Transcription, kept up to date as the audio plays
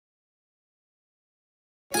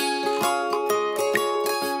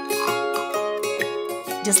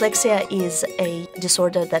Dyslexia is a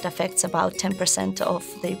disorder that affects about 10% of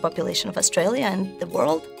the population of Australia and the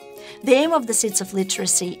world. The aim of the Seeds of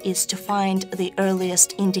Literacy is to find the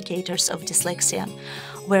earliest indicators of dyslexia,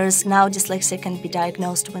 whereas now dyslexia can be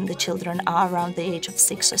diagnosed when the children are around the age of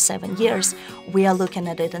 6 or 7 years. We are looking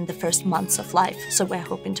at it in the first months of life, so we're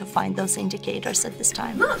hoping to find those indicators at this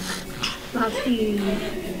time. Look! Puppy,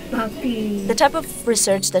 puppy. The type of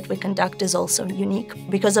research that we conduct is also unique.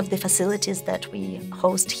 Because of the facilities that we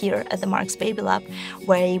host here at the MARCS BabyLab,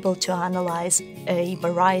 we're able to analyze a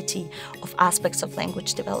variety of aspects of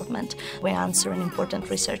language development. We're answering important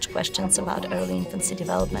research questions about early infancy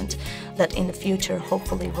development that in the future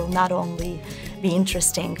hopefully will not only be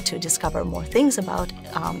interesting to discover more things about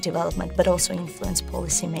development, but also influence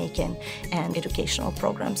policy making and educational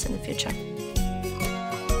programs in the future.